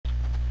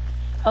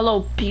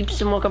Hello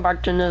peeps and welcome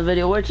back to another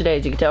video where today,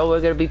 as you can tell,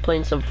 we're going to be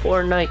playing some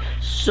Fortnite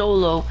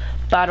solo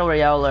battle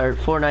royale or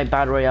Fortnite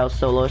battle royale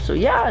solo. So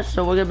yeah,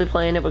 so we're going to be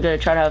playing it. We're going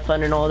to try to have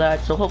fun and all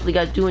that. So hopefully you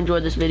guys do enjoy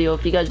this video.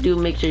 If you guys do,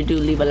 make sure you do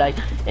leave a like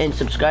and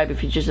subscribe.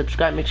 If you just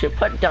subscribe, make sure you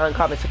put it down in the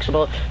comment section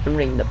below and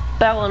ring the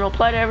bell, and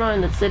reply to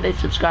everyone that said they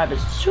subscribe as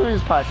soon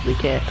as possibly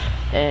can.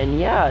 And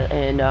yeah,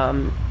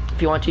 and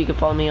if you want to, you can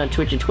follow me on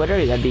Twitch and Twitter.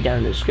 You got to be down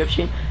in the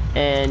description.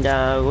 And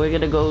we're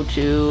gonna go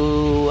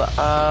to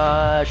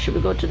should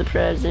we go to the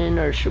present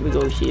or should we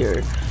go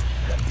here?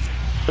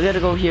 We're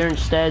gonna go here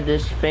instead,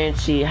 this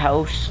fancy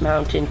house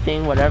mountain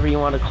thing, whatever you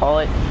want to call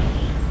it.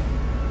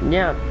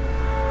 Yeah,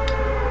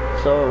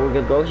 so we're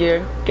gonna go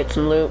here, get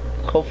some loot,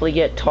 hopefully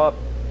get top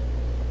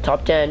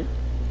 10.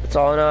 That's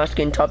all I'm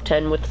asking, top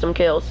 10 with some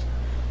kills.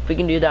 If we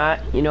can do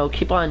that, you know, if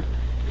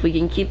we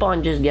can keep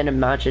on just getting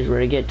matches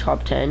where we get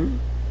top 10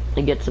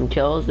 and get some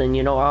kills, then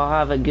you know I'll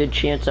have a good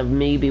chance of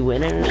maybe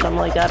winning or something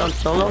like that on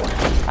solo.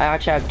 I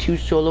actually have 2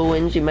 solo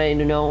wins, you may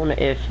know,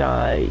 if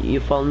you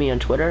follow me on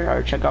Twitter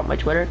or check out my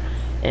Twitter.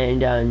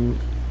 And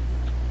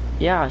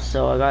yeah,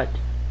 so I got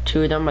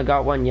 2 of them. I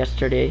got one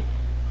yesterday,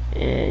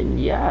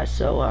 and yeah,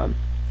 so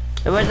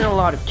it wasn't a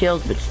lot of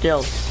kills, but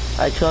still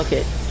I took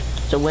it.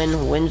 It's a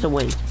win. Win's a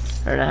win,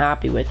 and I'm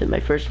happy with it.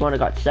 My first one I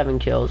got 7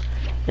 kills,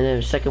 and then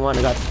the second one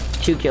I got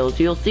 2 kills.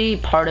 You'll see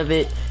part of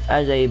it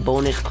as a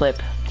bonus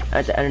clip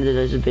at the end of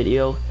this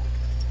video,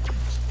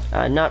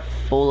 not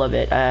full of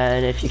it.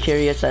 And if you're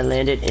curious, I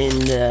landed in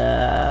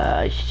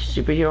the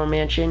superhero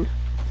mansion.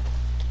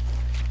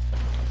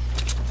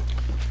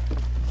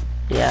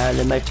 Yeah, and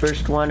then my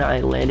first one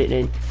I landed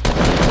in. First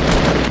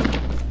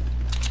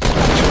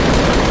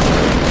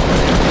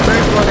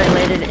one I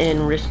landed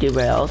in Risky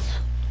Rails.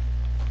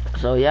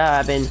 So yeah,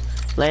 I've been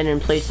landing in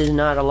places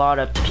not a lot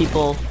of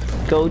people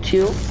go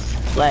to,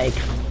 like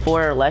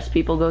 4 or less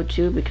people go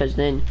to, because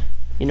then,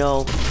 you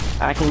know,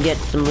 I can get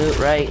some loot,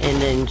 right,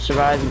 and then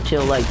survive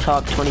until like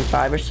top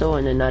 25 or so,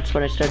 and then that's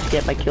when I start to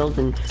get my kills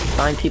and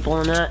find people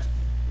in that.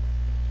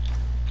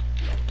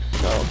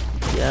 So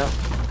yeah,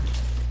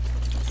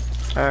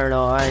 I don't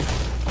know,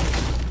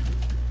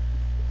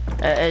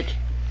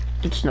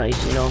 it's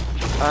nice, you know.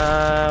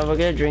 We're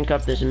gonna drink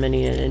up this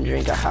mini and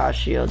drink a half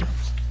shield.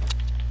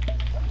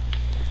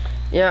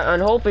 Yeah, I'm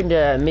hoping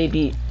to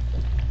maybe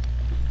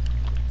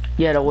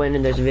get a win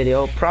in this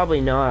video.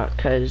 Probably not,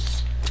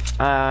 cause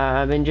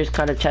I've been just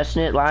kind of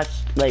testing it.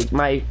 Like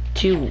my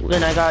 2,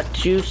 when I got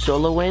 2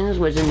 solo wins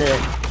was in the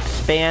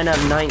span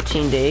of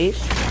 19 days.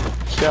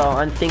 So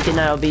I'm thinking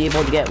I'll be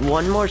able to get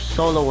 1 more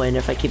solo win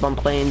if I keep on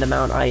playing the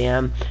amount I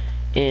am,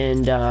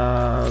 and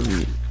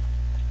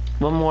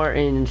 1 more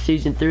in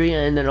season 3,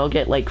 and then I'll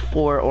get like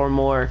 4 or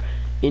more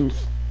in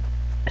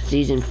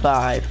season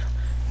 5.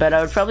 But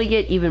I would probably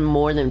get even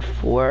more than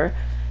 4,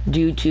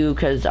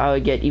 because I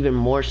would get even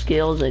more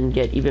skills and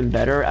get even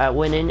better at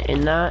winning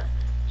in that.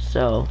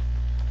 So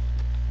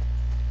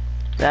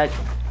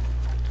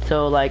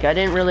like I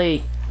didn't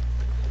really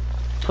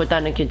put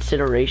that in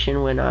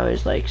consideration when I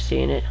was like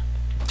seeing it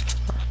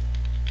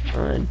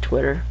on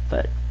Twitter,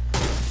 but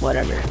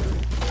whatever.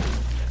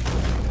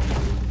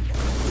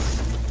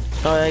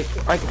 So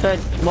I could,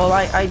 well,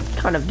 I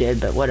kind of did,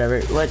 but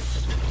whatever.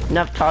 Let's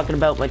enough talking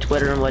about my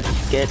Twitter, and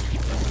let's get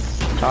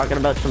talking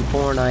about some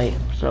Fortnite.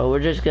 So we're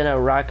just gonna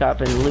rack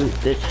up and loot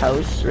this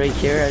house right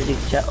here, as you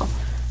can tell.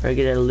 We're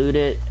gonna loot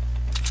it.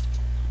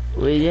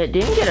 We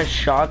didn't get a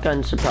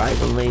shotgun,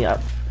 surprisingly,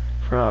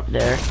 from up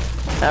there.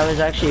 That was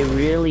actually a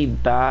really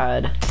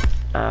bad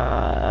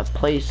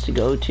place to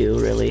go to,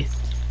 really.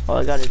 All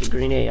I got is a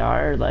green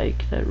AR,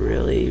 like, that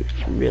really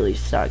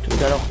sucked. We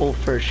got a whole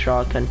first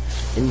shotgun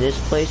in this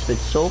place, but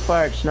so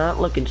far it's not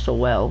looking so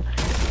well.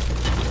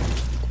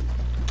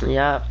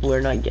 Yeah, we're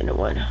not getting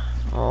one.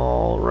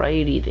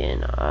 Alrighty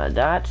then,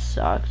 that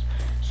sucks.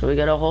 So we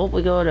gotta hope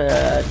we go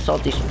to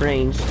Salty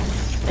Springs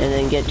and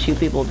then get 2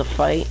 people to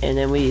fight, and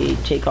then we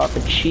take off a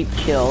cheap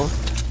kill,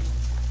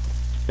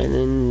 and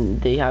then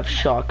they have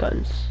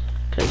shotguns,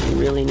 because you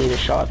really need a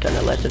shotgun,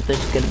 unless if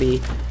this is gonna be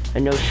a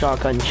no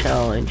shotgun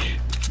challenge,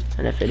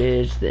 and if it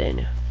is,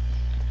 then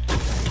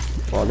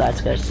well, that's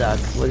gonna suck.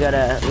 We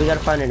gotta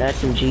find an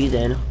SMG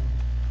then,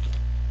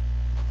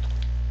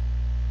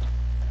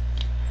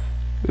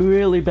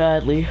 really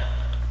badly.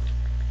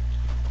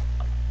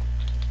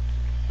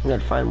 We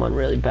gotta find one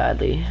really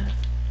badly.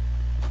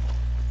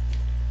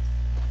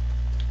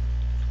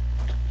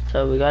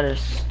 So we gotta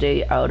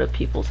stay out of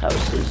people's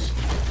houses,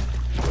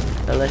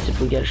 unless if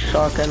we get a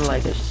shotgun,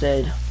 like I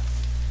said.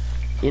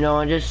 You know,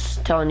 I'm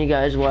just telling you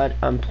guys what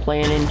I'm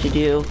planning to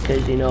do,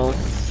 because, you know,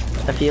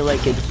 I feel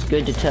like it's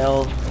good to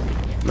tell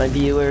my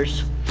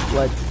viewers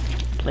what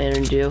I'm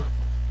planning to do.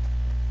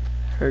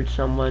 Heard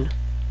someone.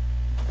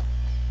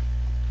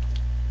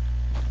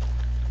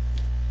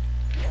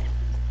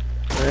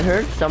 I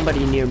heard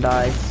somebody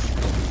nearby.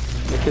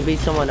 It could be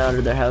someone out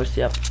of their house,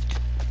 yep.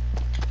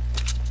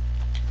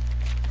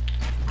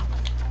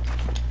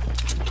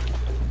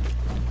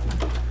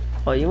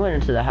 Oh, you went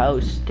into the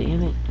house,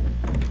 damn it.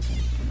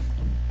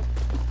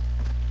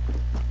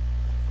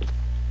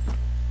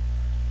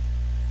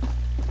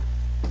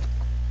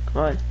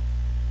 Come on.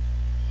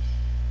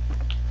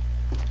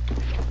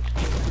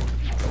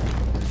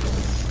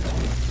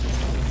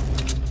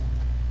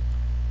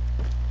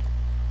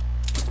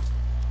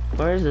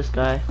 Where is this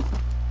guy?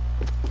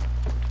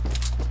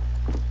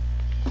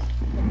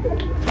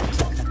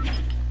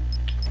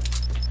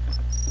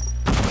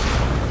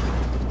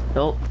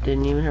 Nope,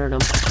 didn't even hurt him.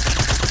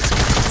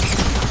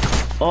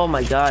 Oh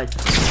my god.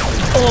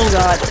 Oh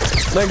god,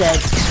 we're dead.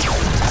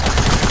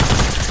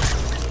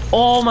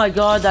 Oh my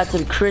god, that's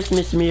a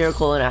Christmas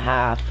miracle and a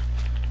half.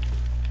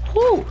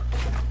 Whew.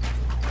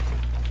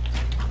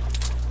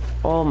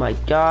 Oh my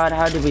god,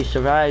 how did we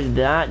survive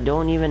that?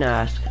 Don't even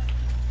ask.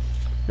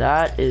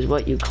 That is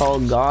what you call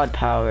God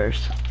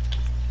powers.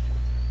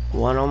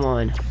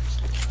 One-on-one.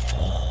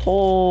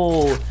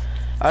 Oh,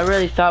 I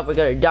really thought we were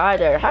gonna die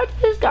there. How did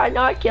this guy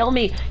not kill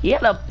me? He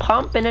had a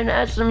pump and an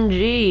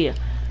SMG.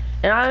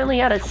 And I only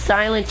had a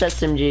silenced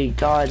SMG.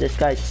 God, this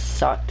guy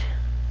sucked.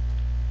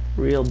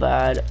 Real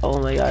bad.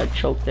 Oh my god,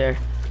 choked there.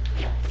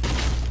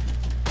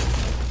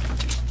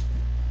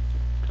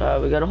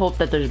 We gotta hope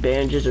that there's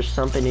bandages or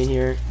something in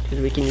here, because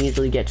we can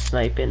easily get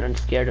sniping. I'm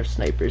scared of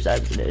snipers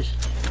as it is.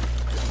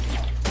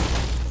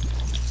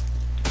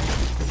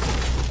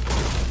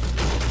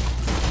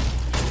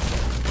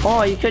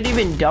 Oh, you could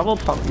even double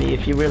pump me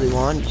if you really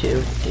wanted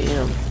to.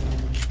 Damn.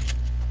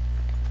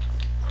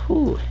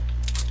 Whew.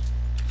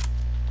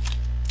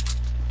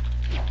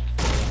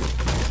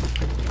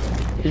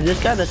 Is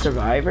this guy the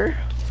survivor?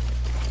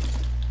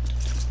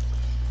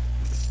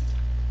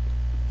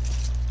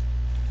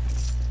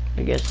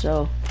 I guess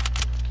so.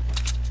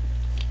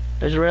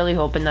 I was really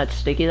hoping that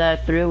sticky that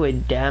I threw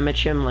would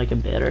damage him like a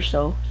bit or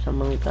so.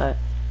 Something like that.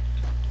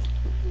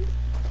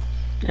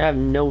 I have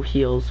no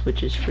heals,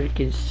 which is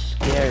freaking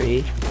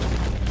scary.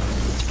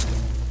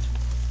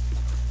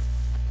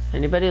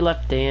 Anybody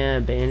left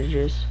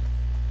bandages?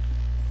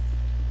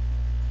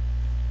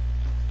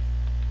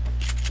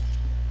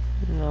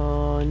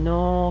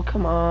 No,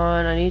 come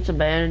on, I need some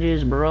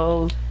bandages,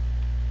 bro.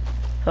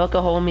 Hook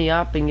a hold me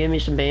up and give me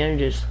some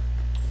bandages.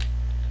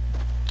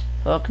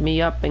 Hook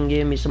me up and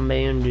give me some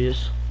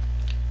bandages.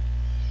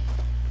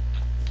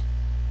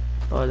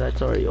 Oh,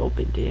 that's already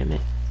open, damn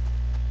it.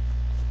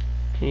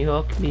 Can you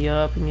hook me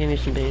up and give me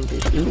some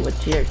bandages? Ooh,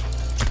 what's here?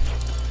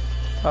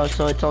 Oh,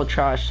 so it's all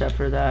trash except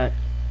for that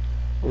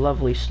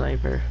lovely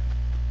sniper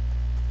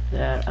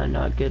that I'm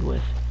not good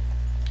with.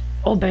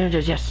 Oh,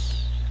 bandages, yes!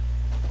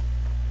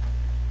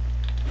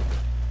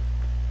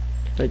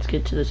 Let's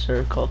get to the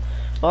circle.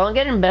 Well, I'm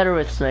getting better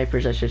with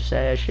snipers, I should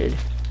say. I should,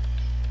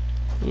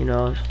 you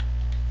know,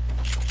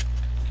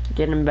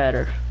 getting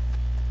better.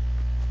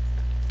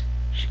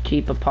 Should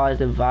keep a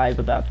positive vibe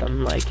about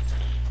them. Like,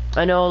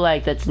 I know,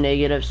 like, that's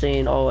negative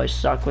saying, oh, I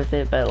suck with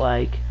it, but,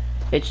 like,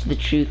 it's the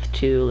truth,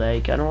 too.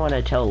 Like, I don't want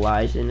to tell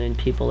lies and then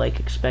people, like,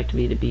 expect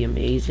me to be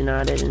amazing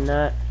at it and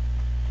that.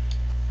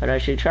 But I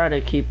should try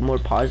to keep more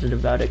positive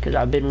about it, because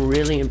I've been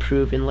really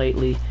improving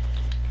lately.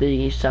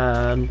 These,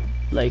 past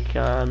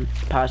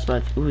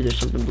month. Ooh, there's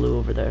something blue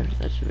over there.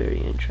 That's very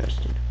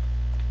interesting.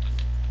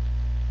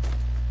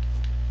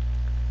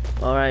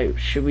 Alright,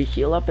 should we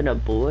heal up in a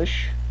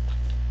bush?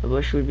 A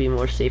bush would be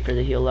more safer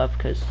to heal up,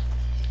 because,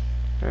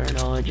 I don't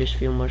know, I just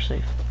feel more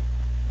safe.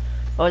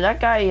 Oh,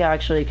 that guy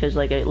actually, because,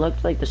 like, it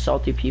looked like the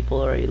salty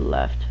people already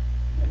left.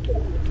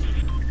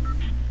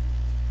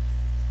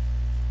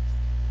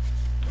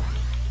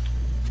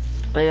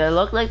 Like, it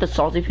looked like the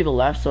salty people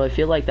left, so I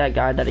feel like that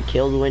guy that I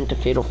killed went to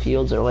Fatal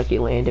Fields, or like he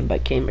landed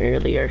but came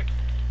earlier.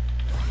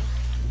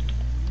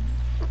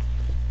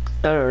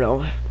 I don't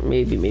know.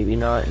 Maybe, maybe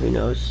not. Who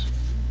knows?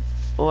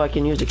 Oh, I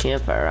can use a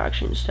campfire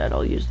action instead.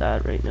 I'll use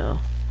that right now.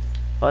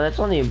 Oh, that's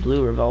only a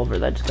blue revolver.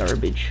 That's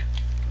garbage.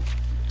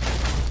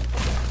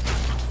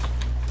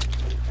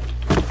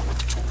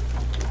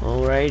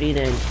 Alrighty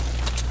then.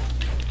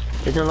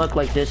 Doesn't look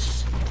like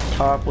this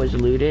top was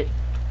looted.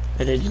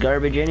 And it's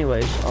garbage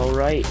anyways.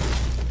 Alright.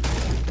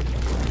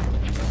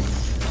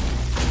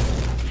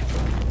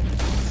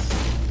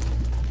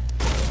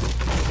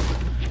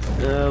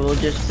 We'll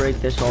just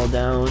break this all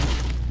down.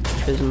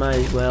 Because might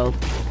as well.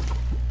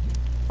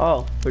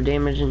 Oh, we're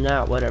damaging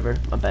that. Whatever.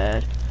 My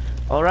bad.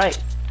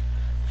 Alright.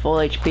 Full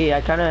HP.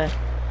 I kind of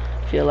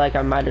feel like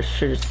I might have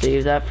should have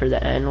saved that for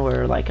the end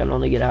where like I'm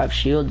only gonna have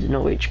shields and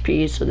no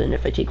HP. So then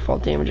if I take fall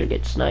damage or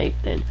get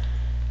sniped, then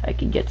I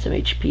could get some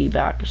HP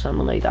back or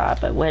something like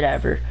that. But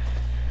whatever.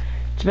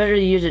 It's better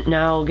to use it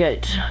now,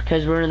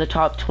 because we're in the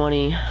top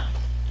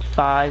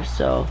 25,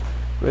 so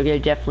we're gonna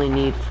definitely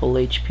need full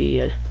HP,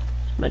 as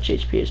much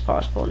HP as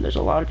possible. And there's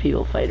a lot of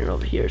people fighting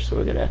over here, so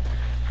we're gonna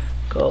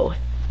go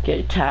get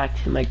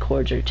attacked. And my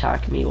cords are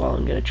attacking me while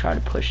I'm gonna try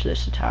to push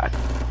this attack.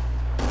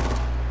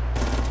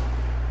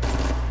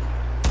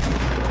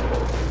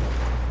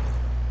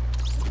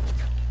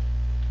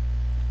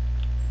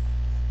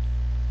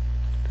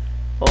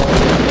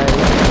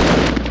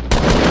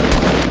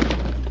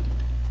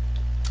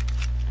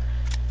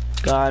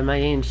 God, my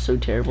aim's so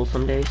terrible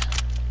some days.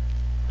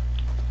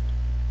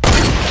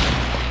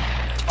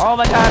 Oh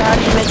my god, how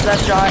do you miss that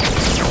shot?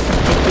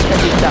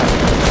 It's because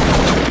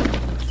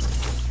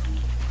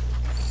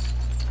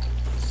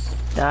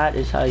that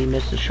is how you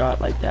miss a shot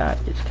like that.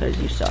 It's because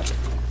you suck.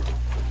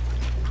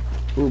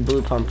 Ooh,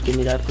 blue pump. Give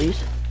me that,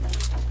 please.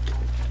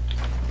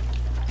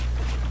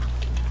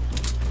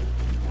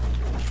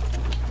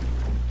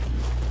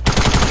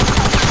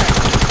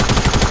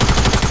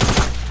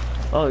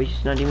 Oh,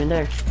 he's not even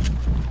there.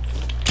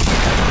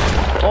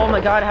 Oh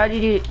my god, how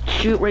did you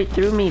shoot right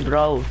through me,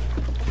 bro?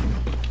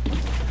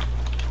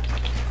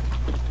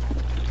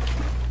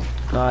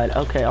 God,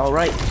 okay,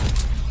 alright.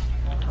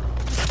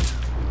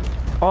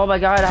 Oh my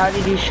god, how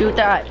did you shoot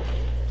that?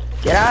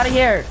 Get out of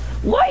here!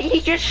 What? He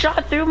just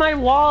shot through my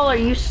wall, are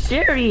you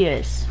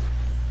serious?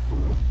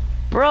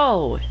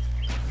 Bro!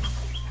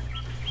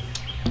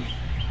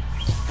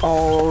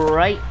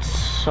 Alright,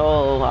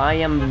 so I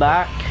am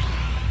back.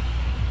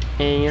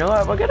 And you know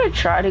what, we're gonna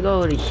try to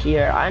go to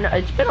here. I know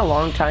it's been a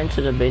long time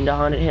since I've been to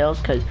Haunted Hills,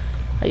 because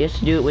I used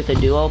to do it with a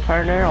duo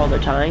partner all the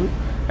time.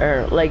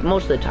 Or, like,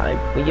 most of the time.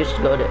 We used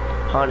to go to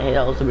Haunted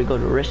Hills, or we go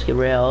to Risky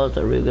Rails,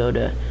 or we go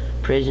to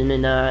prison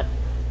and that.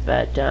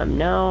 But,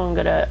 now I'm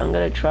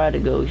gonna try to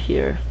go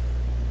here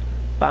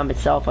by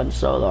myself on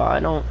solo.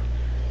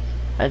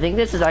 I think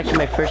this is actually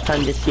my first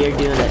time this year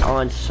doing it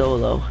on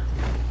solo.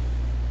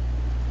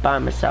 By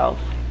myself.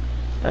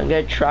 I'm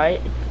gonna try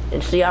it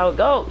and see how it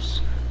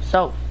goes.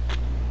 So,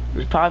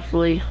 there's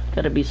possibly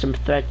gotta be some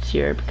threats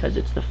here because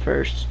it's the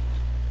first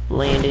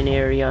landing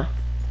area.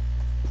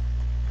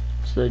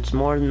 So it's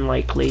more than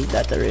likely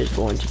that there is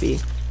going to be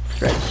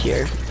threats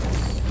here.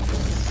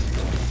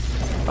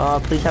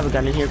 Please have a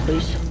gun in here,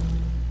 please.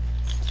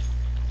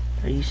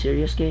 Are you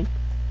serious, game?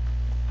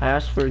 I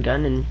asked for a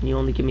gun and you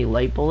only give me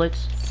light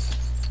bullets.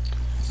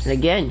 And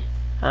again,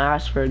 I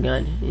asked for a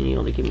gun and you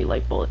only give me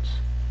light bullets.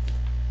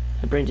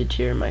 It brings a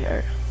tear in my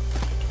heart.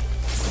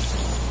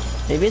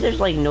 Maybe there's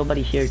like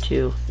nobody here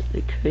too.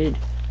 It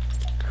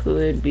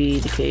could be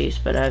the case,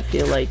 but I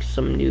feel like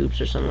some noobs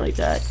or something like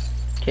that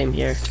came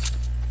here.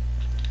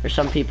 Or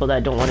some people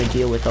that don't want to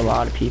deal with a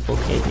lot of people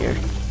came here.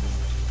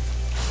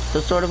 So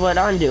sort of what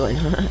I'm doing.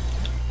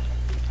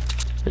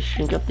 Let's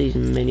shrink up these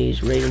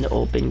minis right in the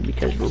open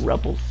because we're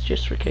rebels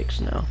just for kicks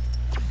now.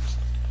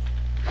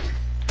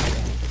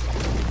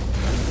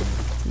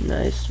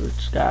 Nice,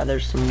 let's gather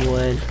some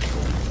wood.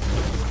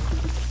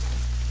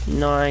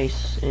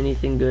 Nice,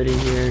 anything good in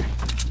here?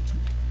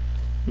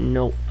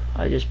 Nope,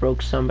 I just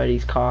broke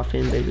somebody's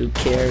coffin, but who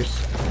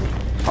cares?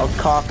 I'll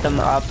cough them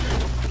up.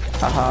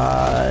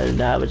 Haha,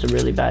 that was a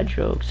really bad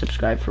joke.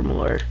 Subscribe for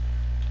more.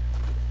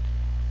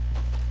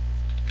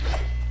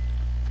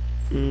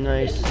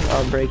 Nice,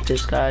 I'll break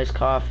this guy's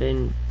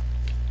coffin.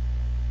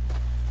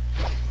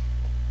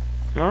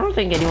 I don't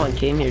think anyone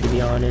came here, to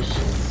be honest.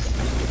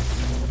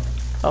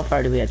 How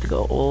far do we have to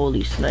go?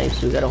 Holy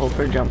snipes, we gotta hope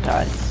for a jump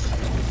pad.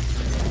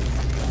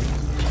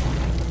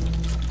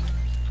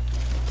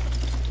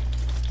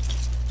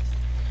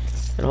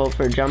 Gotta hope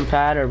for a jump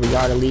pad, or we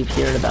gotta leave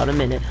here in about a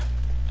minute.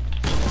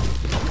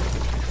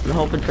 I'm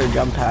hoping for a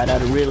jump pad.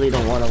 I really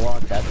don't want to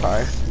walk that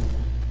far.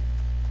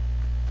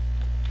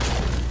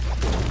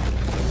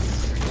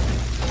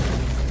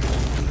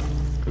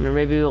 I mean,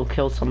 maybe we'll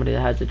kill somebody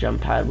that has a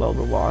jump pad while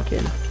we're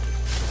walking.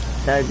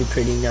 That'd be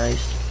pretty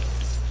nice.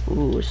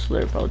 Ooh, a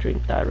slurp. I'll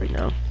drink that right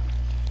now.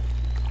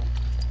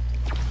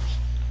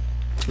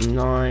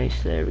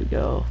 Nice. There we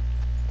go.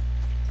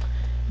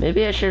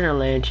 Maybe I shouldn't have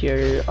landed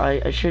here.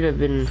 I should have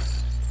been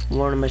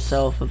warning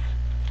myself of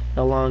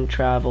the long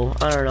travel.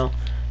 I don't know.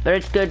 But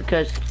it's good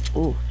because...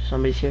 Ooh,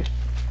 somebody's here.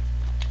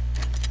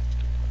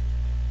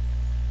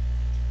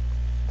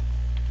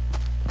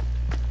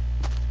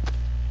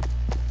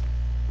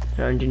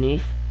 They're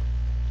underneath.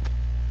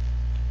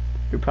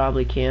 You're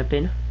probably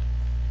camping.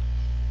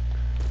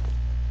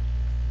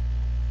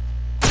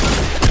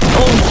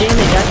 Oh, damn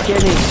it, that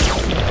scared me.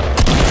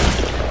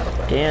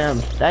 Damn,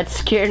 that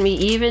scared me.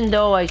 Even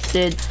though I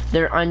said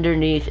they're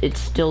underneath, it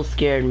still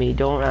scared me.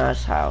 Don't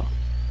ask how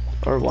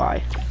or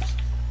why.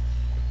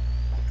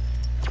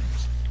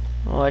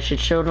 Oh, I should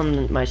show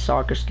them my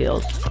soccer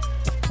skills.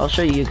 I'll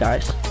show you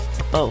guys.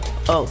 Oh,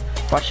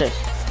 watch this.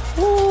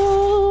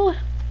 Ooh.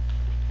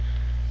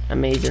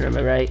 Amazing, am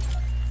I right?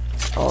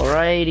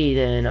 Alrighty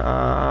then,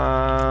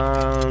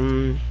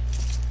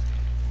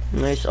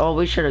 nice. Oh,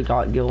 we should have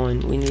got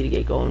going. We need to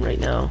get going right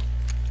now.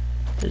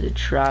 There's a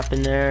trap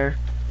in there.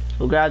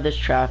 We'll grab this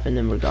trap and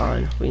then we're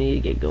gone. We need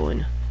to get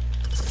going.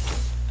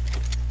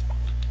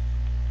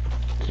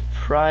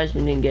 Surprised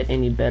we didn't get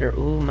any better.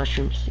 Ooh,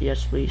 mushrooms.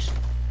 Yes, please.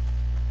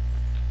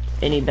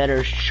 Any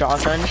better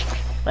shotgun?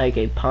 Like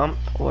a pump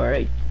or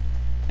a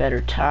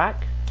better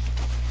tack?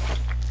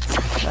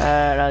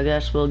 I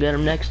guess we'll get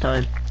them next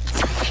time.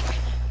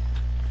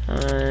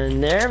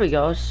 And there we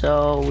go.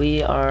 So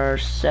we are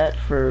set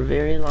for a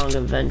very long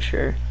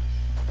adventure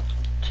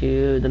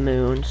to the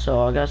moon.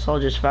 So I guess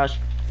I'll just fast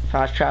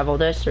travel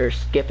this or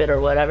skip it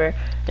or whatever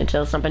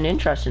until something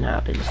interesting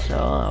happens. So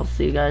I'll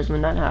see you guys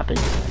when that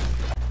happens.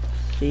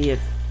 See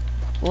if...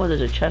 Oh, there's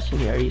a chest in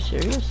here. Are you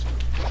serious?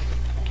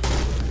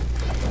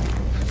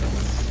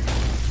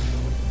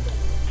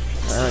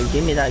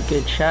 Give me that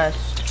good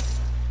chest.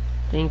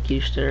 Thank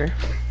you, sir.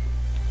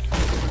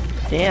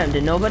 Damn,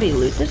 did nobody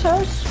loot this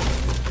house?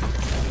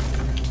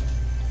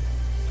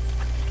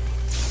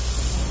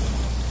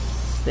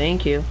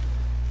 Thank you.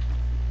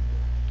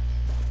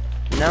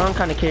 Now I'm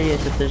kind of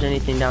curious if there's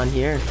anything down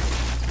here.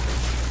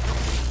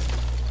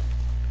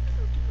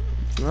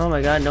 Oh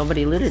my god,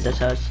 nobody looted this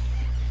house.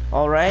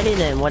 Alrighty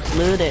then, what's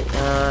looted?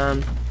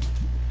 Gonna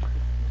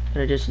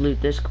just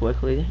loot this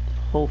quickly.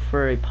 Hope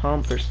for a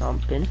pump or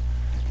something.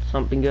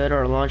 Something good,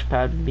 or a launch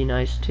pad would be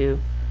nice too.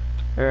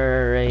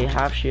 Or a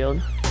half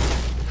shield.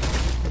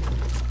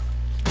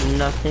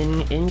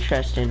 Nothing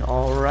interesting.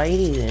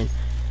 Alrighty then.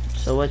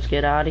 So let's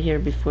get out of here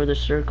before the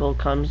circle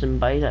comes and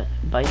bites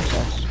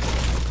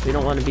us. We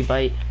don't want to be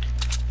bite.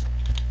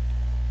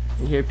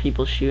 I hear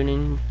people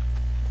shooting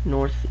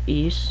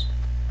northeast.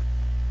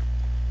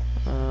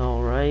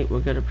 Alright, we're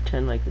gonna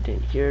pretend like we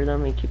didn't hear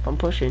them and keep on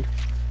pushing.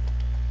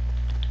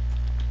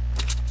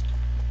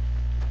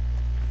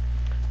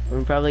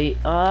 We're probably,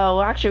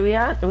 oh, actually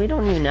we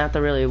don't even have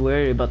to really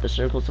worry about the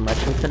circle so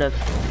much. We could have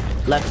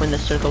left when the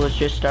circle was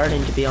just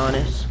starting, to be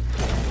honest.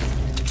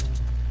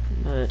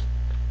 But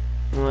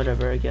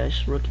whatever, I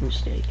guess. Rookie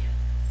mistake.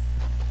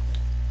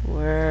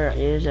 Where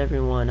is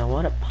everyone? I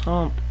want a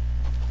pump.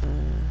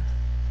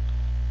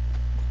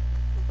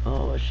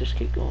 Oh, let's just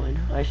keep going.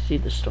 I see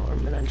the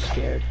storm, but I'm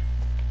scared.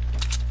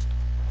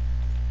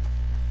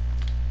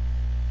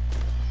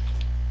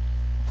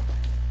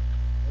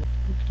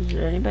 Is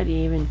there anybody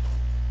even?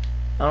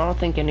 I don't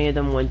think any of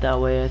them went that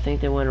way. I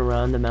think they went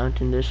around the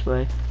mountain this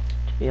way,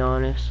 to be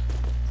honest.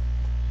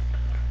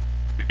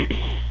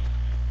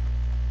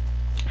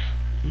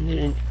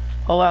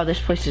 Oh wow, this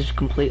place is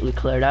completely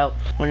cleared out.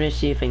 I want to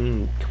see if I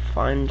can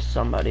find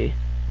somebody.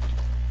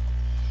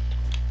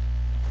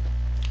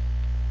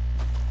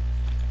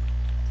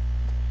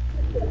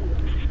 Is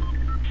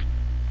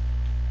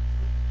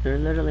there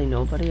literally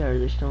nobody, or are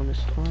they still in the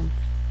storm?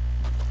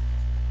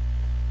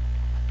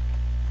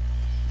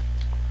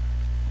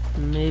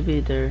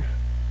 Maybe they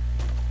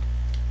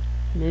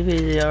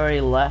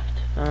already left.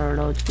 I don't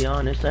know, to be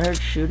honest. I heard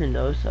shooting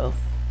though, so.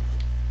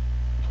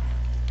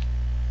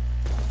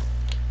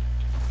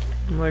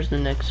 Where's the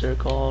next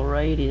circle?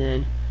 Alrighty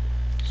then.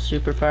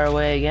 Super far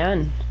away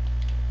again.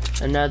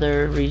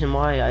 Another reason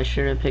why I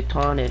should have picked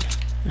Haunted.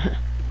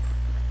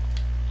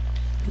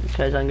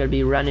 Because I'm gonna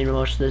be running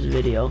most of this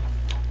video.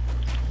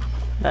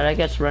 But I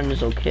guess run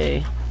is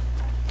okay.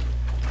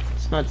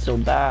 It's not so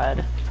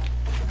bad.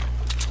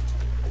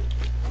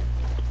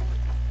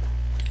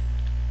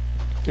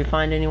 Did we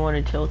find anyone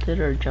in Tilted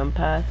or Jump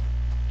Pad?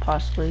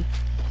 Possibly.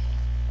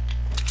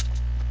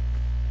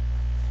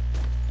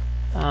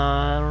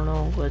 I don't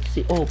know. Let's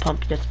see. Oh,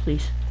 pump, yes,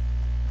 please.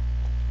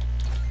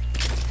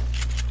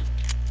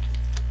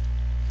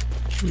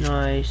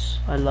 Nice.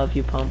 I love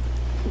you, pump.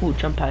 Ooh,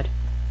 jump pad.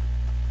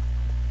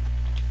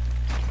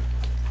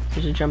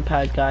 There's a jump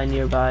pad guy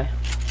nearby.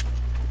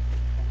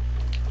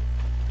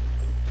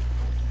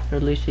 Or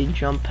at least a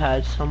jump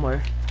pad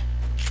somewhere.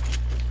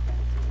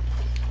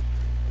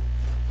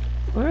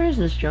 Where is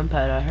this jump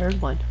pad? I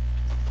heard one.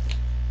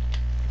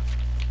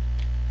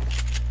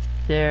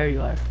 There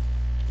you are.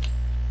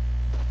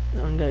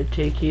 I'm gonna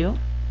take you.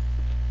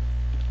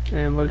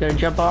 And we're gonna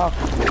jump off.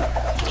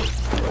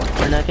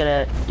 We're not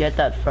gonna get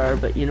that far,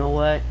 but you know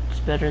what? It's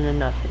better than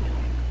nothing.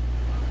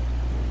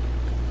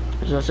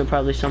 There's also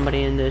probably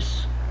somebody in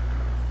this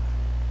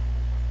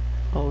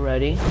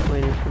already,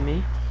 waiting for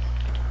me.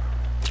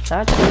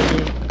 That's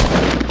easy.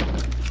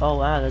 Oh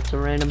wow, that's a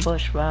random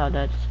bush. Wow,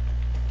 that's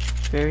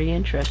very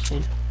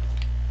interesting.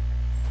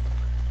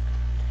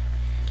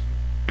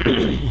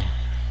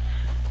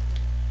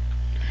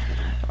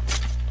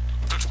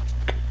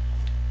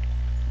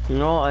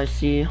 No, I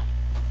see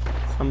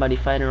somebody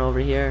fighting over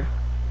here.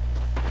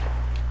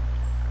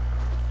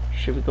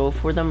 Should we go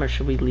for them or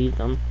should we leave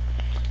them?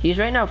 He's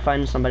right now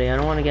fighting somebody. I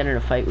don't want to get in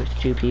a fight with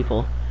two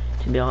people,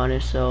 to be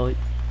honest, so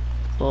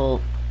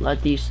we'll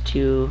let these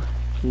two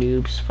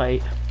noobs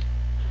fight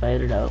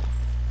it out.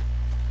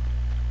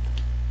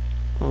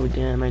 Oh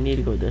damn, I need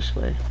to go this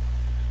way.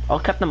 I'll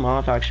cut them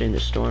off actually in the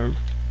storm.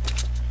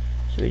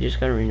 So we just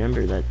gotta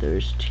remember that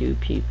there's two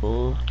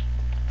people.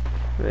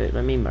 Right,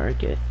 let me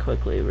mark it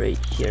quickly right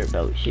here,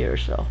 about here,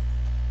 so.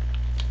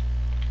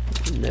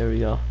 There we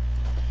go.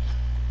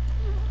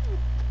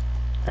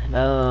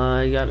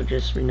 I gotta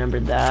just remember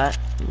that.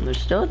 And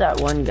there's still that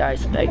one guy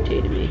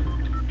spectating me.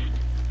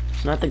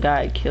 It's not the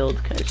guy I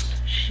killed because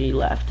she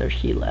left or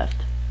he left.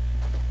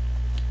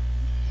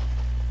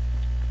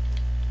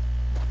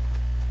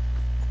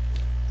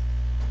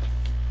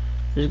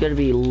 There's gonna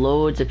be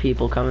loads of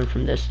people coming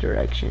from this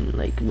direction,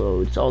 like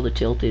loads. All the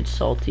tilted,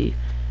 salty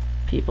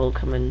people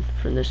coming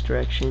from this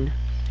direction.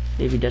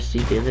 Maybe Dusty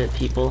Divot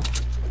people.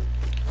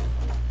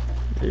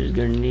 There's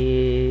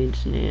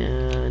grenades,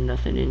 nah,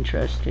 nothing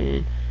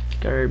interesting.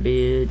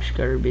 Garbage,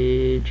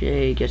 garbage.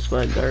 Hey, guess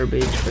what?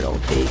 Garbage, but I'll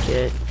take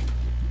it.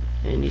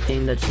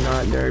 Anything that's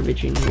not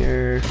garbage in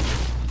here.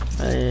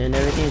 And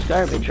everything's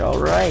garbage,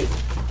 alright.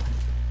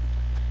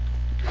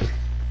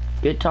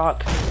 Good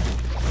talk.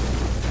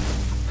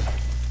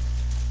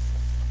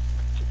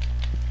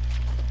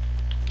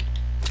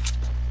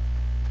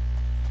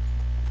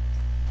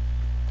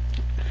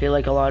 feel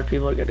like a lot of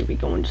people are gonna be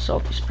going to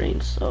Salty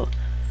Springs, so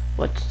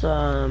let's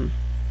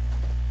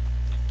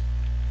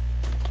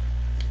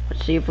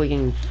see if we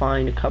can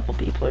find a couple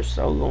people or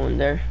so going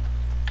there.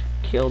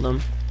 Kill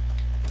them.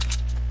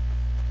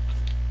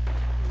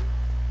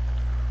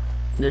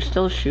 They're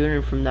still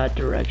shooting from that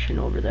direction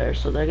over there,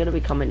 so they're gonna be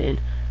coming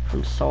in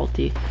from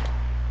Salty.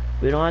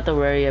 We don't have to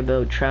worry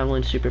about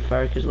traveling super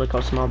far because look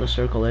how small the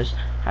circle is.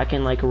 I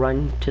can like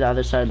run to the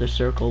other side of the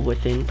circle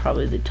within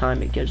probably the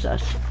time it gives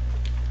us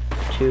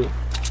to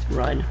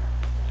run.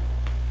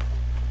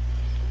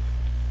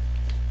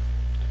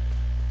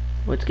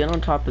 Let's get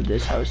on top of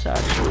this house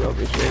actually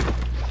over here.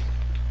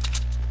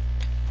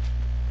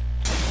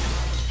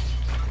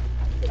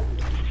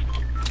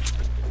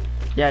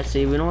 Yeah,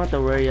 see, we don't have to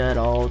worry at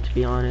all, to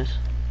be honest,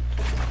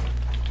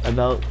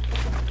 about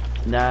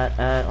that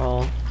at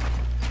all.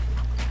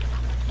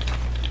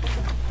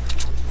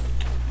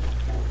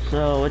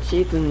 So let's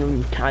see if we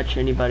can catch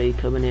anybody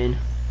coming in.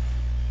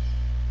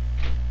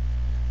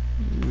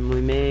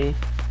 We may.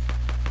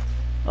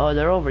 Oh,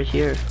 they're over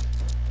here.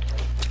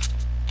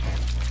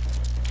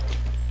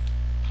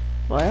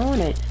 Why don't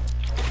it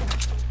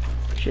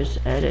just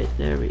edit?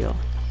 There we go.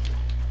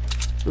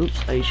 Oops,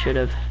 I should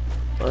have.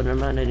 Oh, never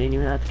mind, I didn't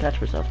even have to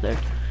catch myself there.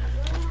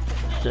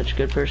 Such a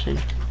good person.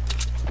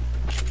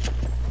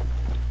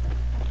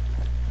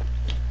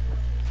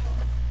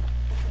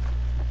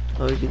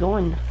 Oh, is he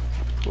going?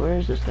 Where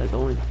is this guy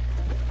going?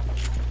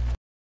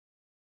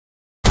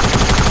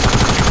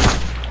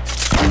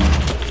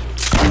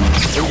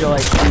 Enjoy.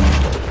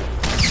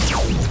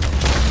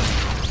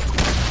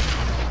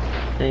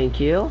 Thank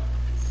you.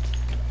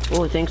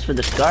 Oh, thanks for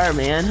the scar,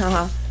 man.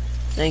 Haha.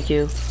 Thank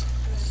you.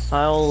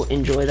 I'll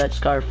enjoy that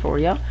scar for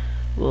ya.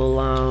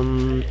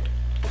 We'll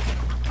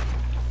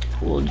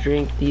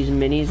drink these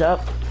minis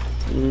up.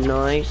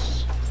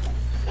 Nice.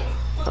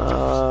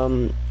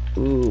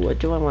 Ooh, what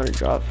do I want to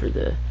drop for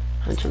the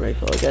hunter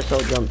rifle? I guess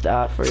I'll jump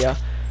that for ya.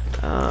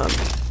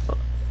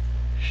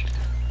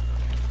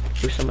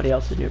 There's somebody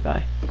else is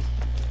nearby.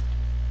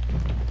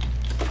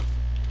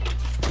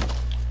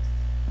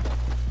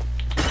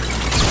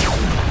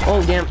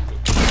 Oh, damn.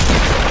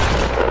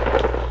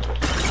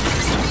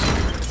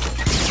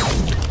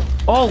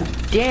 Oh,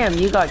 damn,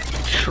 you got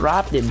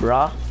trapped it,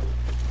 brah.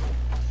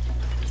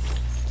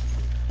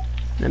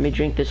 Let me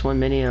drink this one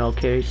mini and I'll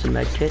carry some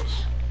med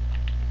kits.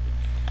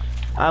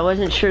 I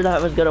wasn't sure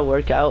that was gonna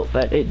work out,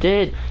 but it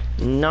did.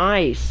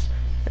 Nice.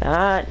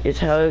 That is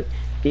how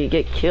you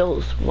get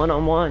kills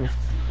one-on-one.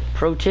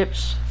 Pro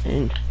tips,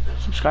 and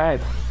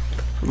subscribe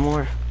for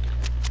more.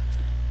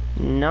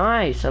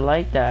 Nice, I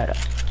like that.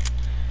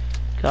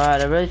 God,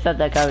 I really thought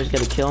that guy was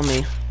gonna kill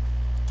me.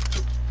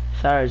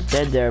 Thought I was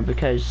dead there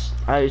because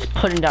I was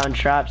putting down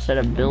traps instead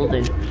of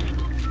building,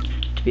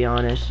 to be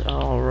honest.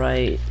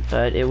 Alright,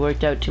 but it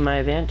worked out to my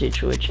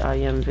advantage, which I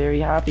am very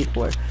happy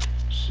for.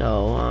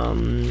 So,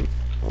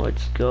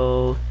 let's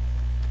go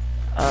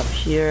up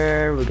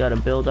here. We gotta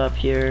build up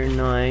here.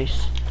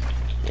 Nice.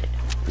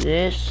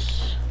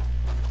 This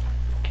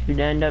could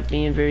end up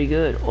being very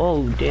good.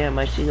 Oh, damn,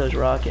 I see those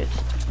rockets.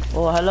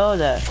 Oh, hello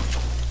there.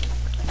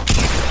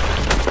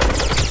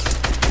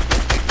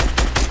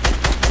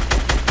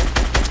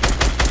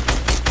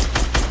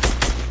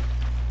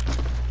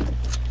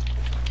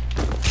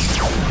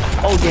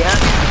 Oh, damn.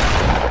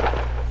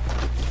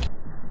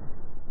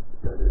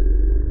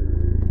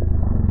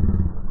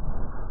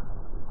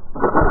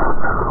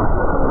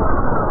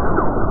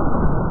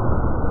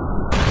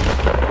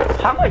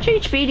 How much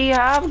HP do you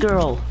have,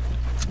 girl?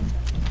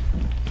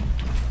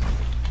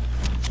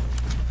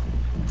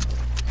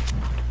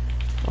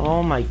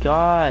 Oh my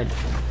god.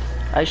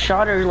 I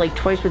shot her like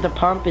twice with a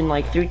pump and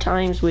like 3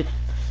 times with...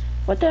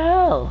 What the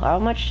hell? How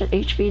much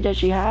HP does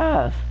she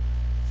have?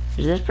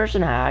 Is this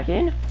person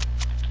hacking?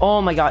 Oh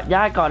my god,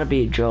 that gotta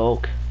be a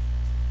joke.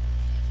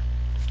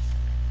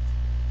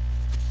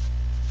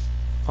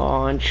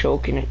 Oh, I'm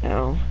choking it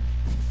now.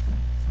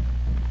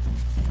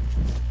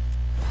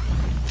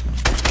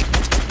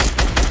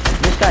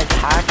 This guy's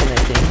hacking, I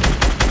think.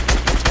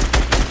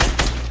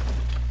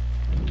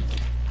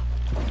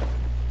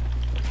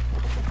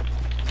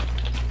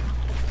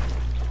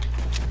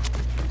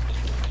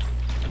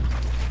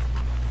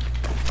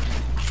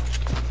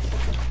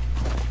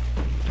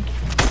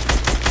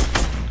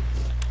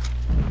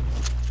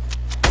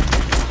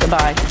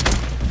 Goodbye.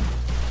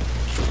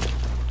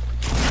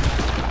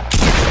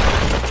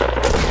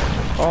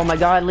 Oh my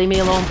god, leave me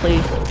alone,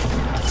 please.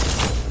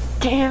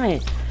 Damn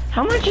it.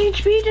 How much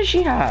HP does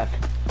she have?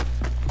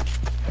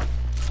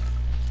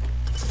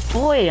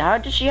 Boy, how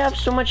does she have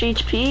so much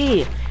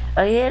HP?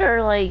 I hit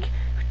her like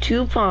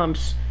 2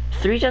 pumps,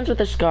 3 times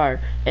with a scar,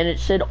 and it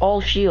said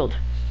all shield.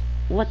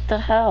 What the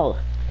hell?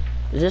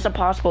 Is this a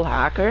possible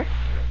hacker?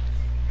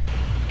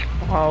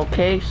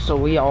 Okay, so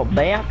we all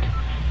back.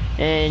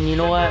 And you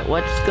know what?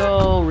 Let's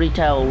go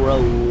Retail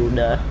Road.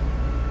 To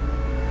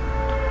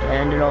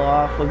end it all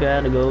off, we're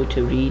gonna go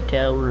to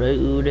Retail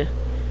Road.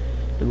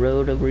 The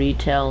road of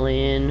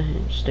retailing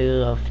and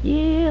stuff.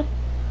 Yeah.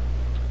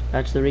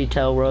 That's the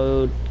Retail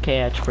Road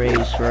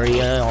catchphrase for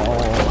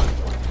y'all.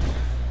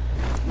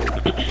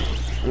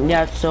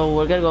 yeah, so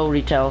we're gonna go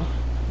retail.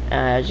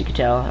 As you can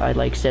tell, I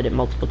like said it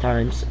multiple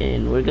times,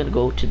 and we're gonna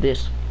go to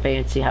this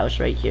fancy house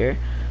right here.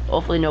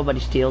 Hopefully nobody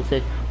steals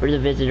it. We're the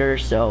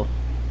visitors, so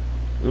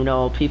you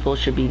know, people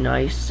should be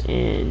nice.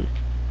 And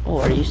oh,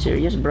 are you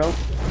serious, bro?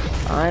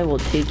 I will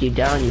take you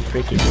down, you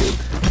freaking dude.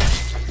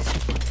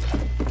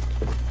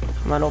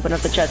 Come on, open up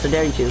the chest. I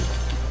dare you to.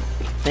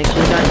 Thanks for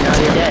the gun. Now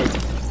you're dead.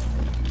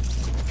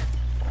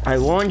 I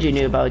warned you,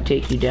 noob, I would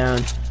take you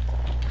down.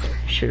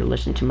 Should have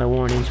listened to my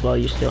warnings while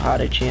you still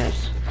had a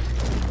chance.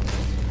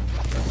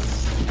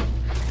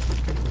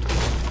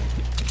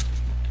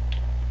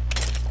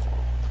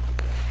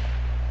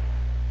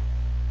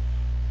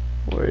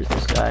 Where is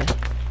this guy?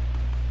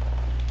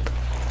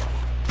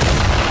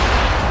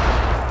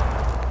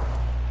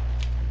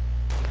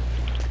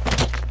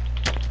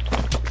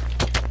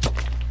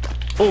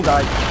 Oh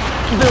god.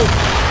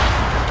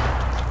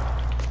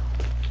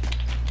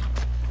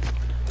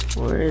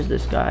 Where is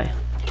this guy?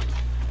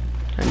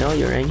 I know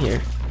you're in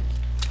here.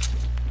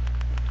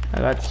 I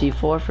got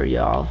C4 for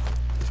y'all.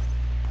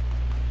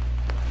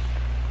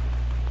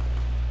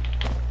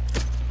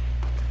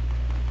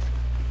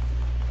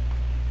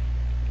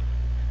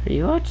 Are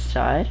you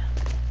outside?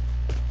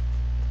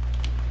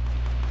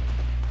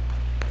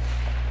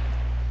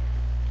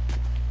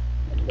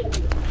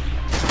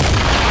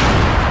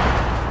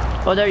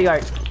 Oh, there you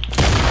are.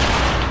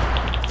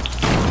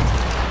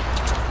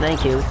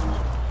 Thank you.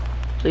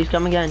 Please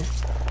come again.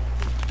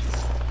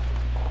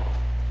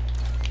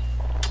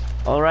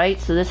 Alright,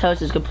 so this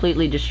house is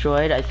completely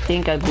destroyed. I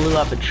think I blew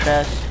up a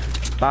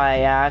chest by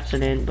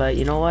accident, but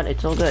you know what?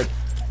 It's all good.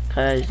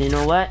 Because, you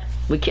know what?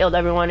 We killed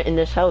everyone in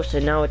this house,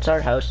 and now it's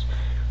our house.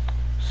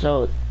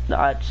 So,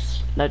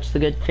 that's the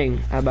good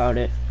thing about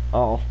it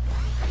all.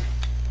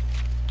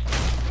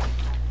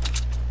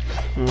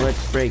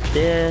 Let's break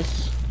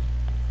this.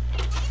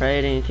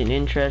 Right, anything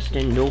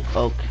interesting? Nope,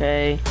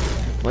 okay.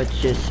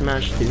 Let's just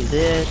smash through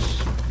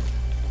this.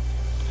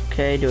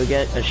 Okay, do I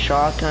get a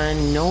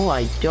shotgun? No,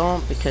 I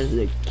don't, because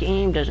the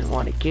game doesn't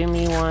want to give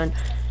me one.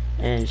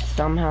 And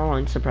somehow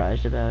I'm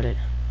surprised about it.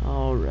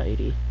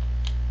 Alrighty.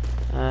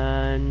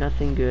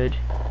 Nothing good.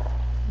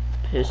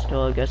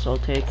 Pistol, I guess I'll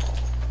take.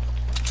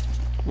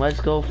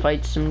 Let's go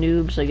fight some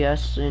noobs, I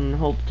guess, and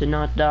hope to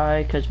not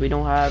die, because we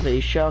don't have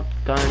a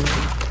shotgun.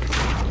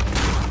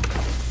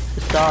 I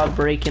saw a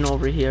break-in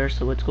over here,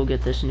 so let's go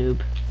get this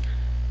noob.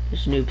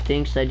 This noob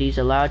thinks that he's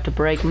allowed to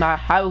break my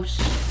house.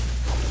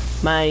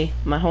 My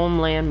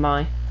homeland,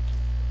 my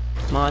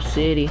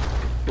city.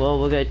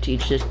 Well, we're gonna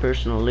teach this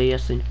person a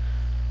lesson.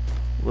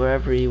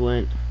 Wherever he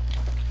went.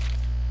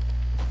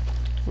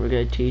 We're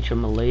gonna teach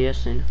him a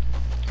lesson.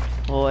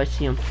 Oh, I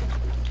see him.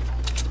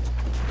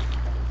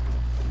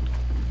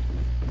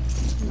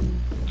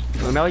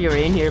 I know you're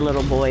in here,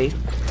 little boy.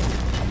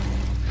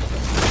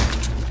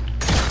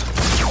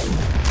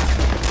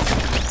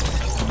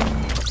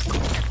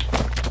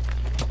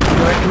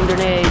 Working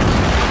grenades.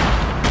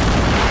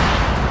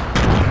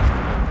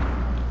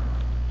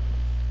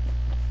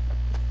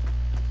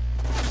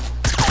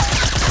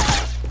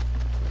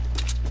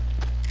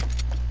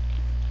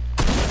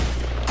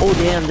 Oh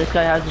damn, this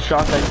guy has a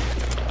shotgun.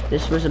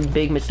 This was a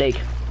big mistake.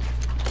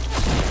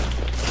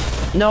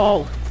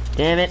 No!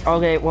 Damn it.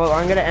 Okay, well,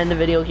 I'm gonna end the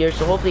video here,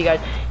 so hopefully you guys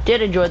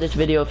did enjoy this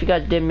video. If you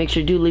guys did, make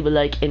sure to leave a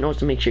like, and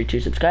also make sure to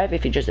subscribe.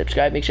 If you just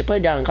subscribed, make sure to put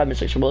it down in the comment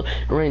section below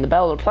and ring the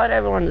bell. Reply to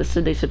everyone that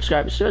said they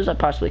subscribe as soon as I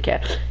possibly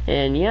can.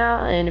 And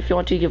yeah, and if you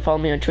want to, you can follow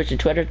me on Twitch and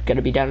Twitter.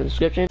 Gonna be down in the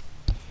description.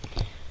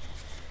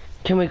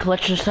 Can we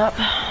clutch this up?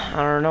 I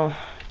don't know.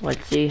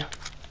 Let's see.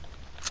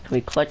 Can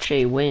we clutch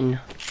a win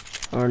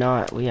or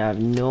not? We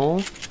have no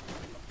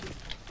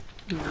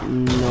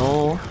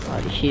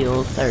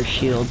heals or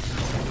shields.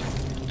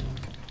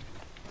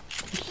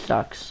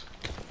 Sucks,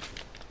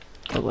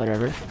 but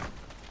whatever.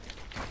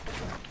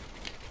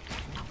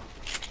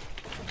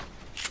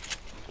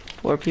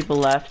 4 people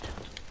left.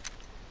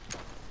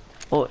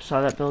 Oh, saw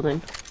that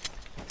building.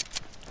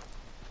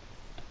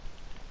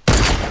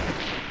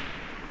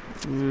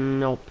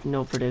 Nope,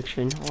 no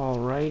prediction.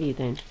 Alrighty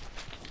then.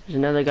 There's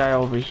another guy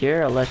over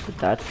here, unless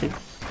that's the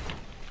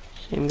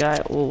same guy.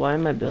 Oh, why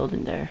am I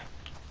building there?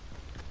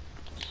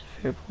 It's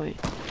a fair point.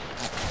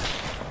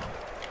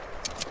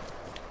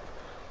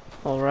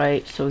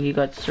 Alright, so he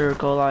got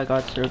circle, I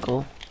got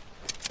circle.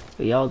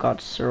 We all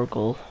got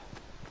circle.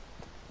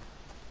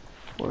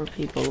 4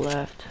 people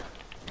left.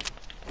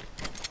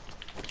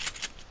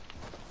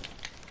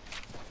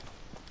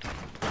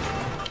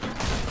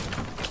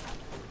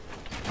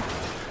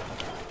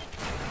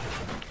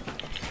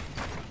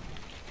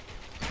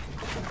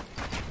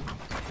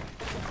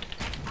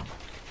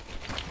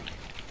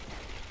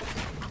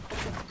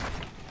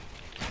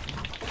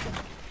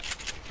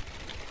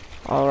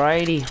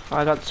 Alrighty,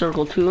 I got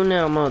circle 2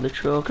 now, mother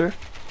trucker.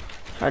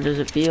 How does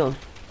it feel?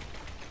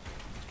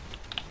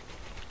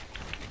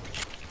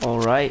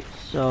 Alright,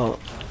 so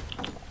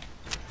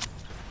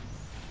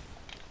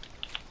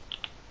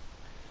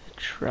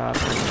trap.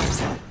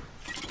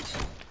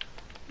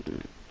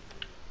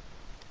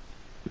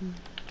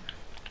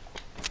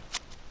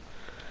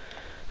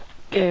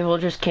 Okay, we'll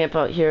just camp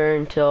out here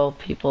until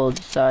people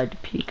decide to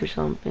peek or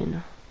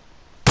something.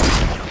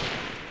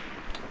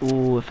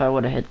 Ooh, if I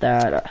would have hit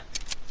that.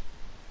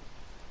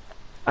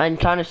 I'm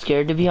kind of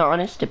scared, to be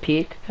honest, to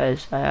peek,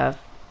 because I have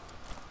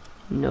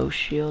no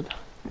shield.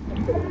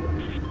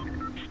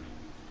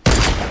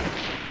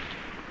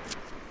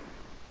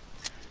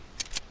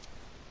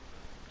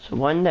 So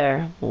one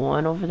there,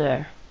 one over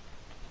there.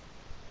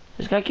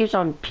 This guy keeps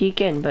on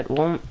peeking, but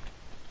won't.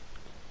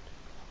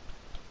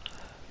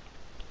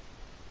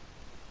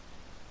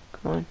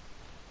 Come on.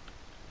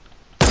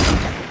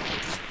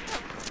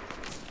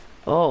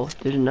 Oh,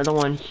 there's another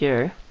one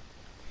here.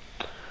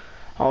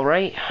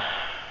 Alright.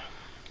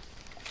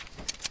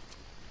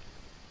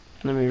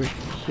 Let me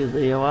heal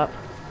Leo up.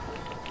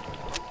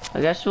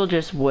 I guess we'll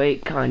just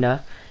wait,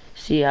 kinda.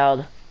 See how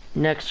the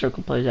next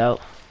circle plays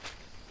out.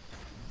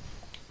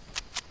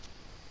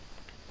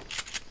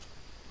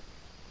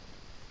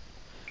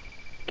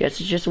 Guess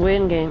it's just a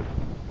waiting game.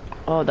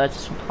 Oh, that's a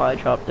supply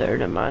drop there.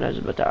 Never mind, I was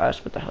about to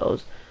ask what the hell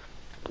is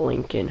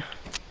blinking.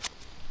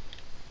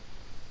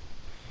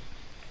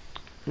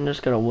 I'm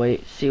just gonna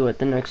wait, see what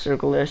the next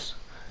circle is.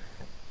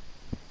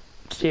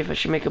 See if I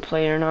should make a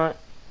play or not.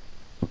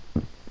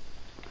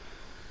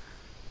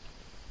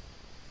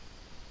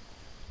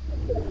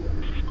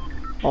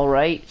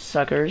 Alright,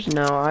 suckers,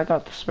 now I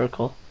got the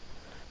circle.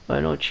 Why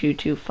don't you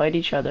two fight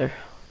each other?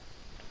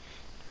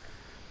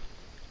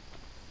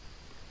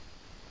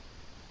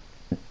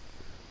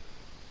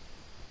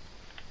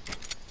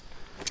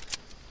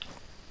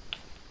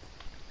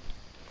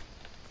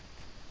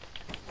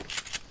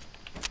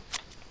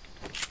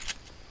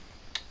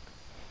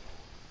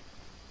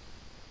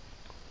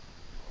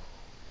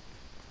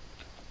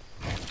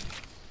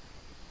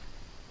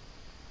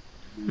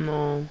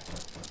 No.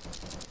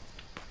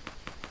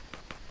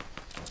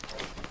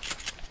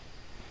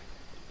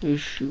 Who's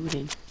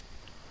shooting?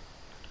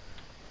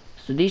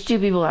 So these two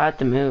people have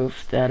to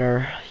move that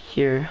are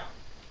here.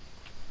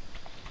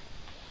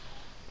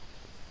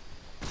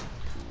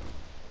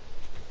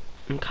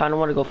 I kind of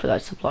want to go for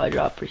that supply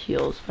drop for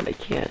heals, but I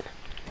can't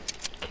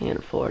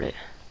afford it.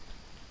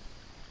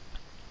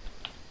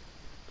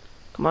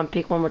 Come on,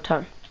 peek one more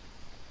time.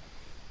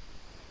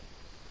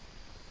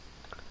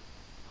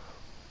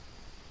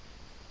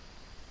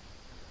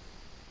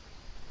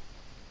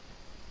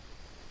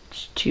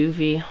 It's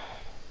 2v.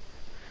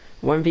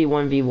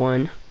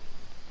 1v1v1.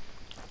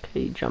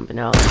 Okay, jumping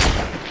out.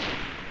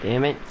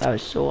 Damn it, that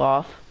was so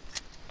off.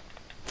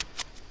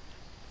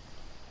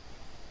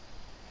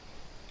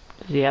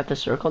 Does he have the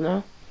circle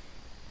now?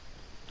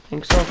 I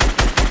think so.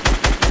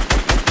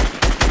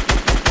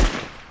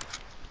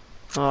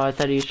 Oh, I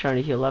thought he was trying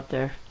to heal up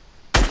there.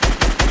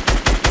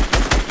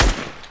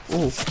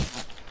 Ooh.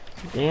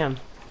 Damn.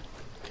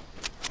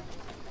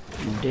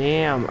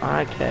 Damn,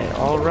 okay,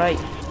 alright.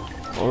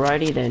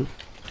 Alrighty then.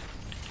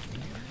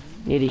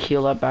 Need to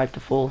heal up back to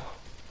full.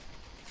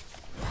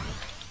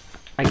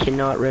 I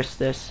cannot risk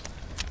this.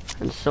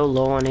 I'm so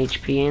low on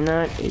HP in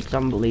that, it's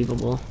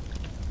unbelievable.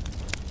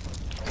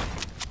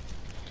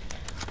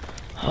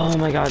 Oh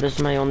my god, this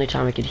is my only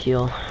time I could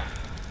heal.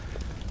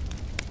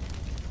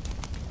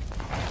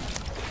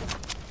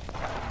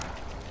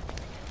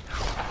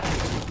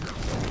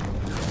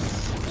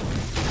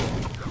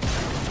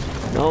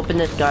 I'm hoping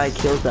this guy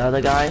kills the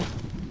other guy,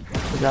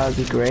 because that would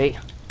be great.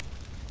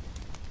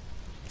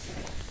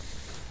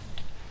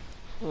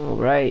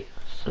 Alright,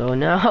 so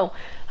now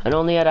I'm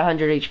only at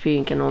 100 HP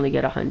and can only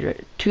get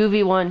 100.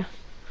 2v1,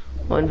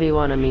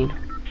 1v1 I mean.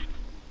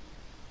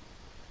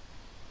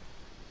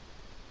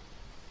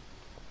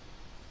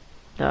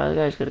 The other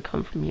guy's gonna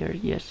come from here.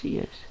 Yes, he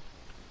is.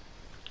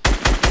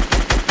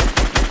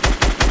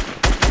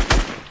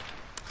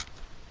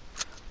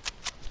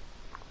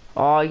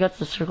 Oh, he got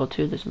the circle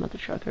too, this mother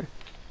trucker.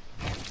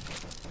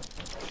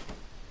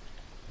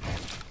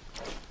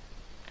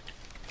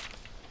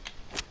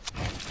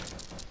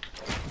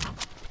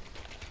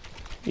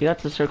 You got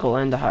the circle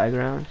and the high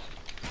ground.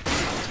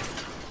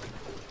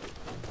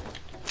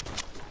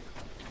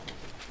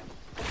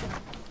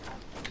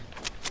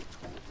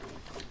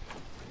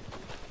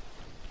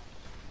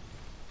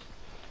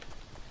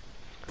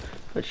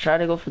 Let's try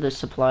to go for the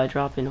supply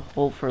drop and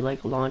hold for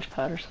like a launch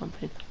pad or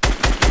something.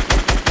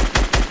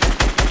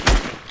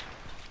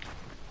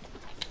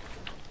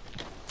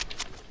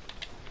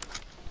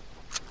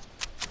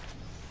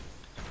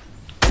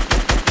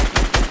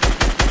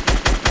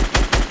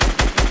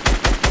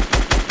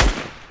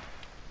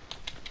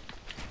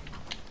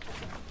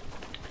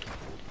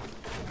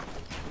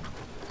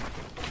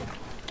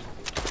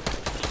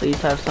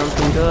 Please have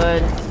something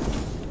good.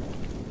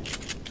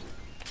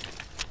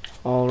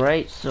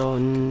 Alright, so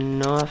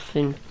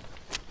nothing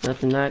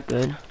that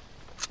good.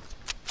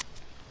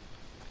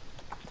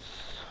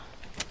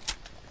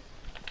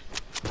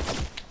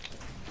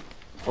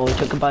 Oh, we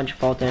took a bunch of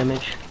fall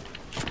damage.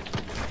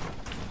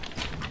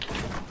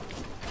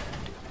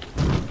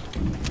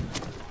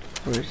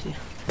 Where is he?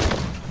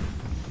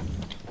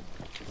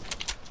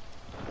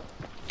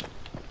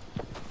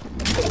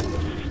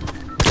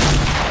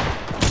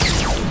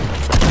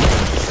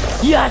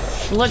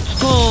 Yes!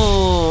 Let's go.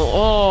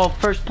 Oh,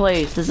 first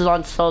place. This is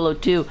on solo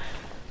too.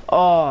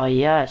 Oh,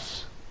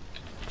 yes.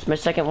 It's my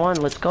second one.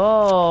 Let's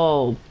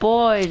go.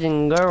 Boys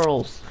and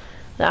girls.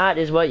 That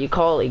is what you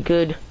call a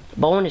good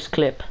bonus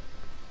clip.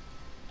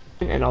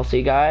 And I'll see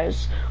you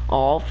guys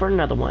all for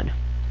another one.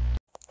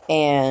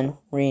 And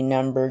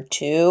remember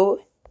to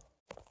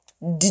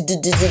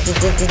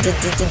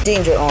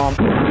danger arm.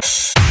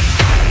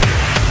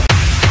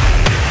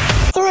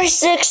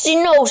 360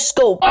 no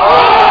scope.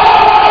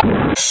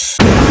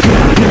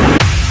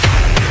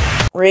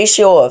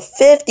 Ratio of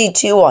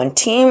 52 on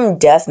team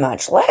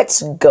deathmatch.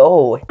 Let's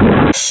go.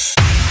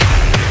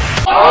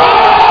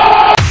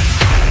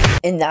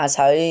 And that's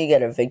how you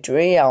get a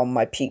victory out,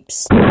 my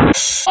peeps.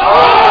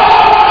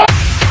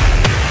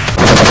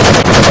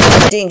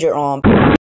 Danger arm.